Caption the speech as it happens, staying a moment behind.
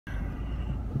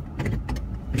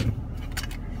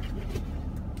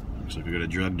Looks like we got a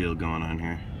drug deal going on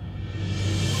here.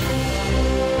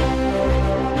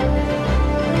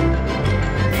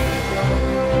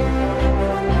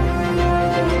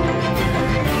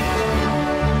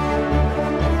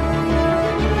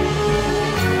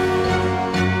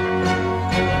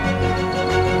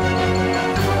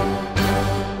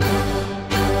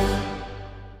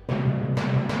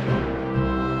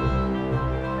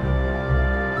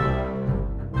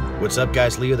 What's up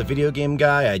guys, Leo the video game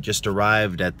guy. I just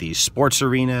arrived at the sports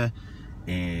arena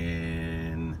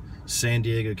in San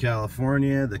Diego,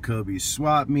 California, the Kobe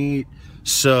swap meet.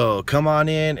 So come on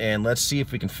in and let's see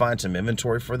if we can find some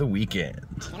inventory for the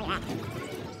weekend.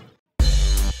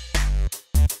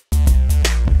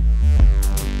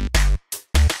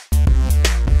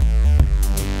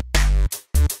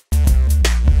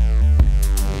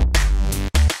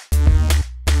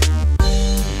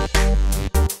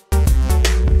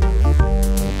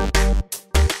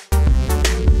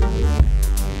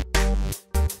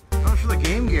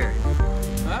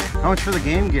 How much for the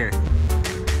game gear?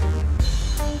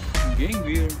 Game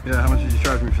gear? Yeah, how much did you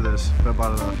charge me for this if I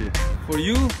bought it off you? For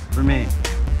you? For me.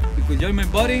 Because you're my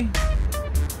buddy?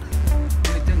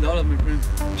 Only $10, my friend.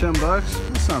 $10?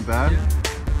 That's not bad.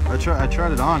 Yeah. I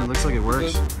tried it on, it looks like it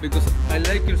works. Because I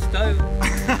like your style.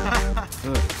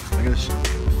 Look, I got a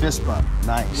fist bump.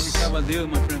 Nice. We have a deal,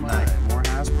 my friend. Nice. More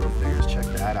Hasbro figures, check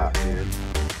that out, dude.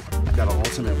 I got an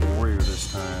Ultimate Warrior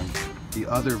this time. The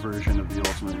other version of the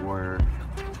Ultimate Warrior.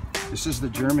 This is the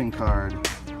German card,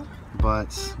 or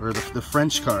the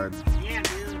French card. Yeah,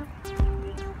 dude. I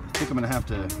think I'm gonna have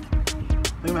to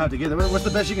get it. What's the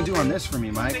best you can do on this for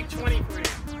me, Mike? Take 20 for it.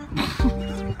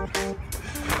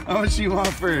 How much do you want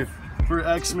for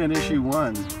X-Men issue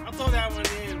 1? I'll throw that one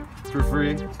in. For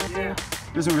free? Yeah.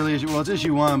 It isn't really issue, well, it's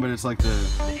issue 1, but it's like The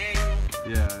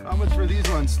annual. yeah. How much for these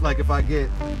ones? Like if I get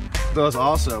those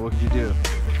also, what could you do? 2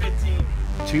 for 15.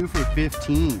 2 for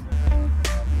 15.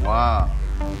 Wow.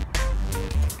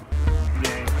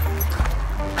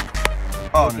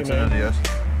 Oh, Nintendo DS.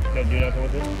 No, do nothing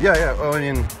with it? Yeah, yeah. Oh, I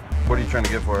mean, what are you trying to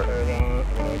get for it?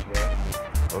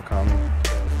 Okami.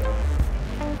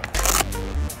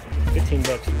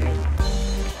 $15 for you.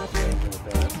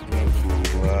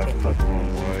 Black, Pokemon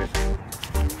White.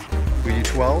 We do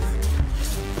 12?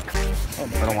 Oh,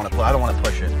 I don't want to. I don't want to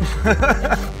push it.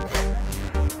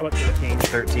 How about 13?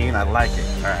 13. I like it.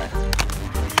 All right.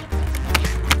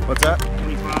 What's that?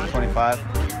 25. 25.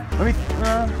 Let me.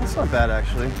 That's not bad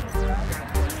actually.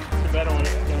 Bet on it.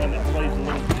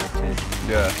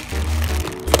 Yeah.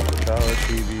 Dollar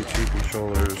TV, 2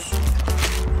 controllers.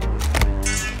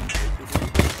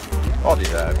 I'll do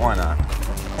that. Why not?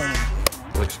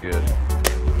 Looks good.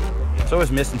 It's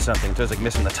always missing something. It's always like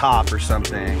missing the top or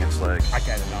something. It's like. I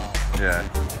got it all. Yeah.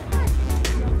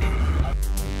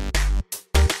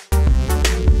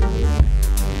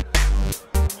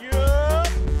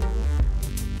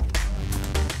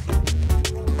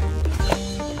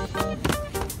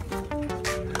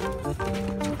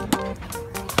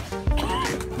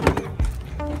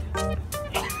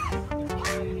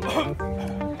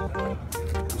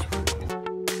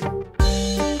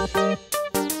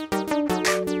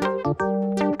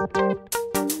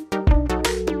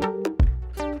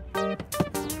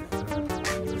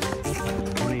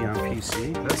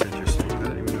 That's interesting. I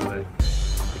didn't even know that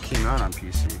it came out on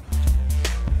PC.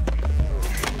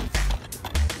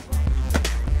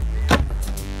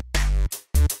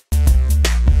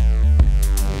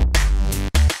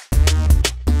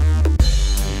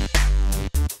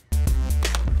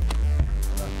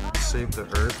 Save the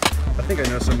Earth. I think I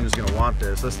know someone who's gonna want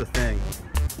this. That's the thing.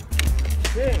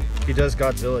 He does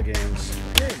Godzilla games.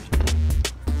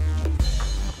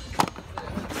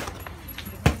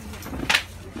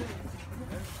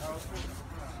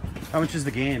 How much is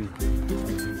the game?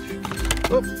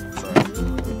 Oh, sorry.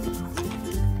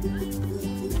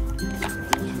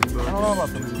 I don't know about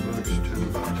them.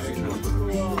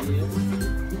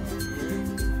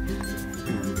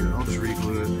 I'll just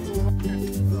re-glue it.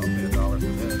 I'll pay $1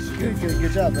 for this.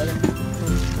 Good job, brother.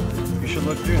 You should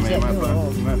look through, man.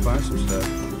 You might find some stuff.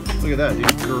 Look at that,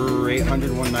 dude. Great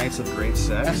 101 Nights of Great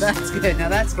Sex. Now that's good. Now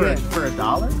that's good. For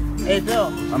 $1? Hey, Bill. I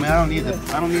mean, I don't need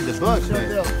the book, but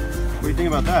Bill. what do you think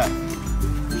about that?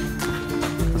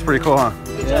 That's pretty cool, huh?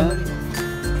 Yeah.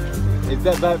 If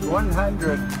that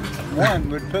 101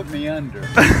 would put me under.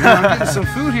 I'm getting some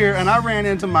food here, and I ran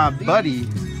into my buddy.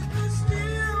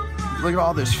 Look at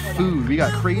all this food. We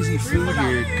got crazy food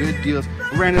here, good deals.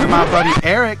 We ran into my buddy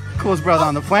Eric, coolest brother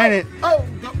on the planet.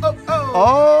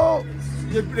 Oh!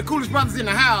 The coolest brothers in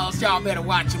the house, y'all better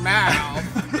watch your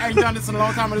mouth. I ain't done this in a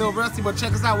long time, a little rusty, but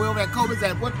check us out. We're over at Kobe's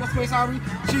at what space are we?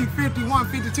 Sheet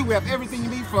 5152. We have everything you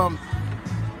need from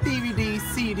DVDs,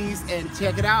 CDs, and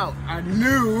check it out. Our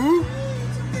new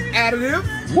additive.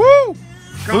 Woo!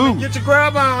 Come and get your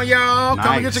grub on, y'all. Nice.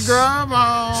 Come and get your grub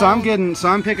on. So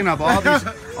I'm picking up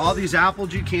all these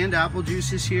canned apple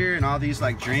juices here, and all these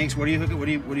like drinks. What are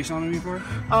you selling me for?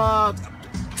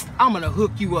 I'm gonna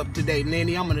hook you up today,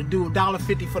 Nanny. I'm gonna do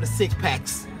 $1.50 for the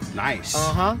 6-packs. Nice.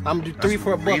 I'm gonna do 3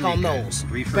 for $1 really on good. those.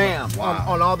 3 for Bam. $1. Wow.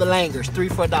 On all the Langers, 3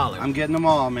 for $1. I'm getting them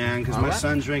all, man, because my right.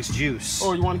 son drinks juice.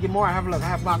 Oh, you want to get more? I have a look. I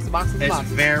have boxes. It's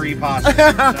very possible.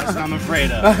 That's what I'm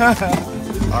afraid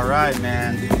of. All right,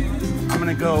 man. I'm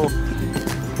gonna go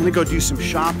do some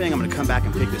shopping. I'm gonna come back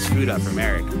and pick this food up from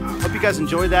Eric. Hope you guys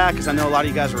enjoyed that, because I know a lot of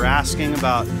you guys were asking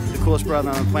about the coolest brother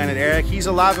on the planet, Eric. He's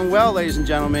alive and well, ladies and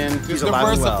gentlemen. He's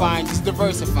alive and well. Just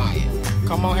diversifying.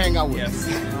 Come on, hang out with us.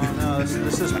 Oh, no,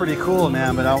 this is pretty cool,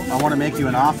 man, but I want to make you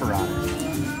an offer on it.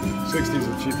 60's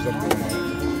a cheap something.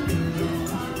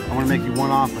 I want to make you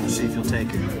one offer and see if you'll take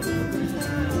it.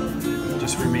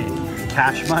 Just for me.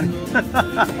 Cash money.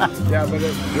 Yeah, but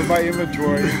with my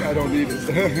inventory, I don't need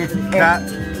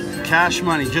it. Cash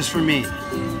money, just for me.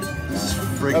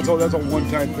 That's a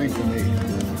one-time thing for me.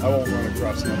 I won't run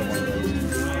across another one of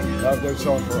those. They're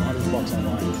selling for $100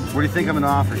 online. What do you think I'm gonna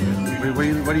offer you?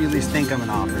 What do you at least think I'm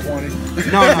gonna offer?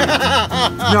 20. No,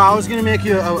 I was gonna make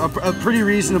you a pretty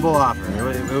reasonable offer.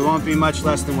 It won't be much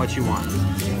less than what you want.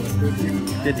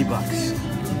 50 bucks.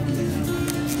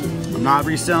 I'm not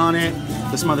reselling it.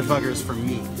 This motherfucker is for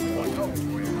me.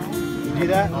 You do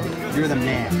that? You're the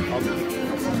man.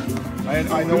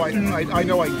 I know I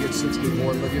can get 60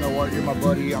 more, but you know what? You're my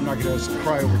buddy. I'm not gonna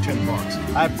cry over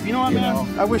 $10. You know what,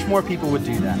 man? I wish more people would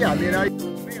do that. Yeah, I mean,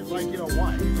 it's like, you know,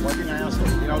 why? Why can I ask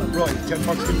them? You know, really,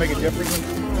 $10 can make a difference.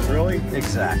 Really?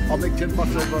 Exactly. I'll make $10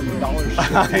 over on the dollar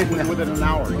shit within an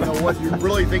hour. You know what? You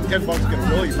really think $10 can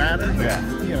really matter? Yeah.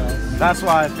 You know. That's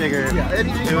why I figured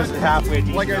it was halfway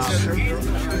decent. Like I said,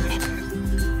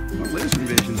 Laser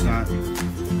Invasion's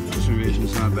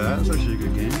not bad. It's actually a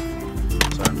good game.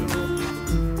 Sorry, I'm doing a little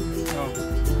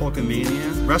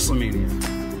Hulkamania, WrestleMania.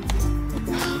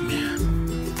 Oh man,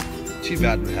 too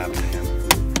bad what happened to him.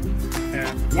 Yeah.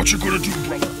 What you gonna do,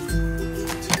 brother?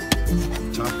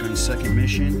 Top Gun Second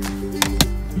Mission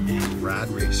and Rad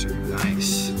Racer.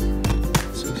 Nice.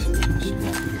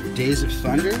 Days of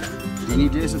Thunder. Do you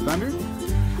need Days of Thunder?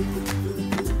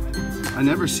 I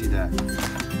never see that.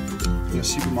 You got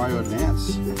Super Mario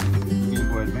Advance, Game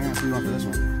Boy Advance. What do you want for this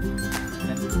one?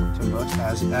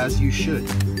 $10, as you should.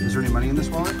 Is there any money in this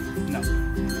wallet? No.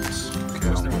 Okay,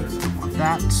 I don't want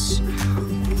that.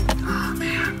 Oh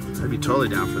man, I'd be totally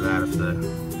down for that if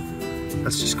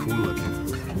that's just cool looking.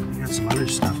 We got some other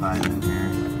stuff hiding in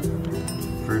here.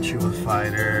 Virtua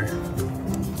Fighter.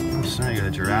 I'm sorry, I got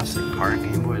a Jurassic Park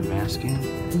Game Boy Advance game.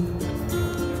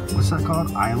 What's that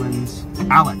called? Islands?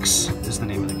 Alex is the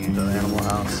name of the game. The Animal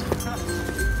House.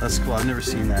 That's cool. I've never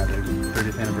seen that.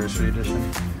 30th anniversary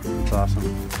edition. That's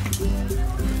awesome.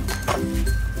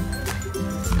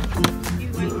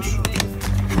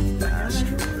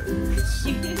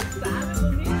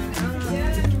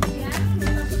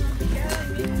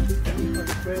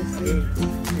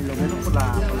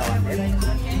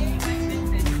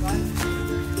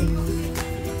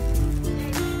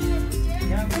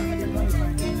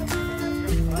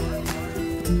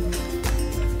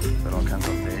 Got all kinds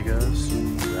of Legos.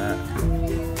 Look at that.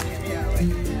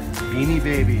 Beanie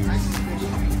Babies.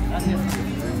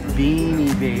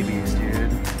 Beanie Babies,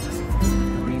 dude.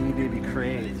 Beanie Baby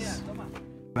craze.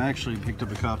 I actually picked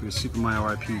up a copy of Super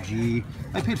Mario RPG.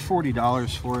 I paid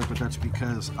 $40 for it, but that's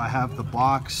because I have the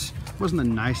box. It wasn't the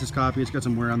nicest copy. It's got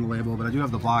some wear on the label, but I do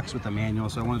have the box with the manual,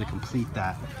 so I wanted to complete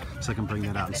that so I can bring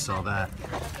that out and sell that.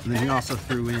 And then he also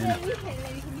threw in a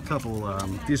couple,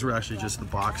 these were actually just the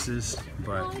boxes,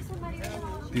 but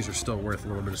these are still worth a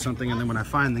little bit of something. And then when I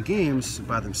find the games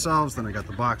by themselves, then I got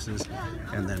the boxes,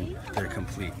 and then they're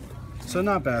complete. So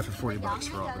not bad for 40 bucks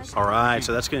for all this. All right,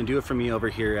 so that's gonna do it for me over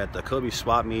here at the Kobe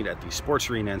Swap Meet at the Sports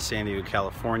Arena in San Diego,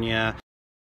 California.